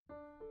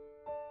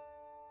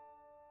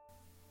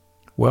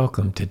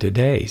Welcome to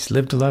today's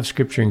Live to Love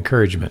Scripture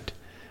Encouragement.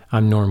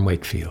 I'm Norm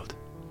Wakefield.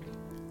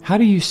 How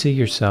do you see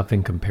yourself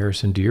in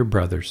comparison to your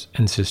brothers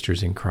and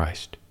sisters in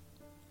Christ?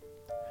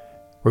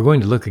 We're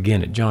going to look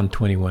again at John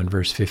 21,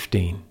 verse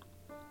 15.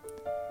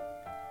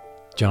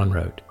 John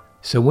wrote,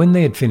 "So when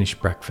they had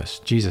finished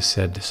breakfast, Jesus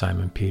said to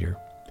Simon Peter,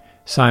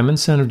 'Simon,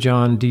 son of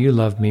John, do you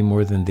love me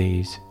more than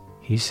these?'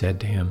 He said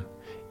to him,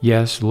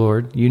 'Yes,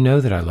 Lord, you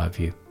know that I love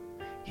you.'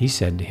 He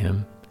said to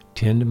him,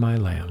 'Tend my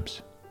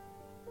lambs.'"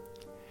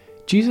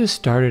 Jesus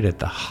started at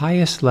the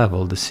highest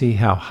level to see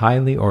how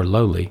highly or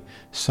lowly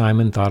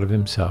Simon thought of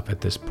himself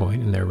at this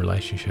point in their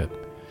relationship.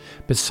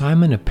 But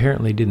Simon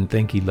apparently didn't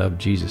think he loved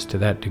Jesus to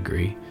that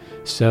degree,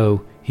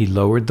 so he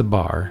lowered the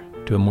bar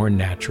to a more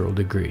natural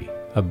degree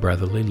of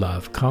brotherly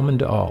love common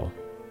to all.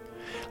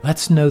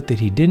 Let's note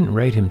that he didn't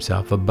rate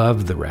himself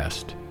above the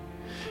rest.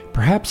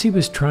 Perhaps he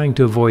was trying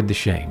to avoid the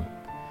shame.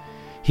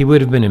 He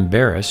would have been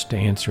embarrassed to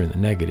answer in the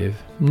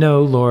negative,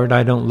 "No, Lord,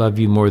 I don't love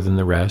you more than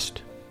the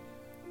rest."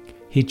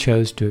 He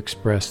chose to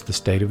express the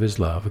state of his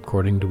love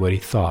according to what he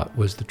thought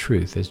was the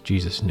truth as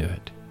Jesus knew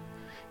it.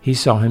 He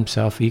saw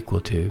himself equal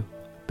to,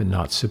 but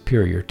not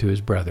superior to his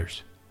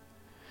brothers.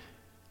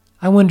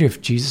 I wonder if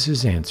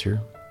Jesus'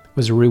 answer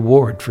was a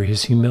reward for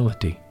his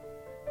humility.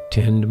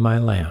 Tend my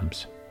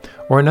lambs.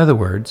 Or in other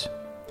words,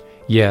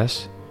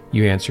 yes,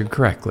 you answered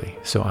correctly,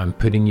 so I'm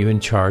putting you in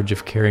charge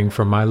of caring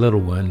for my little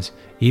ones,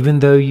 even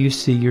though you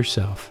see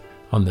yourself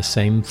on the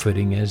same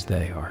footing as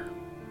they are.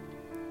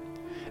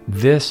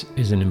 This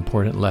is an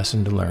important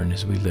lesson to learn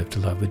as we live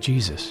to love with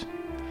Jesus.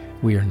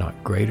 We are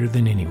not greater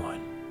than anyone.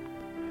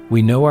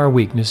 We know our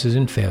weaknesses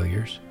and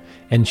failures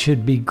and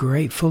should be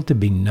grateful to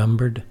be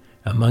numbered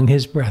among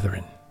his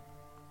brethren.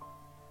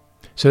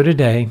 So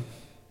today,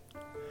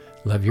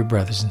 love your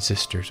brothers and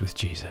sisters with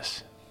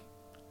Jesus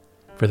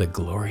for the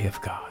glory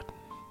of God.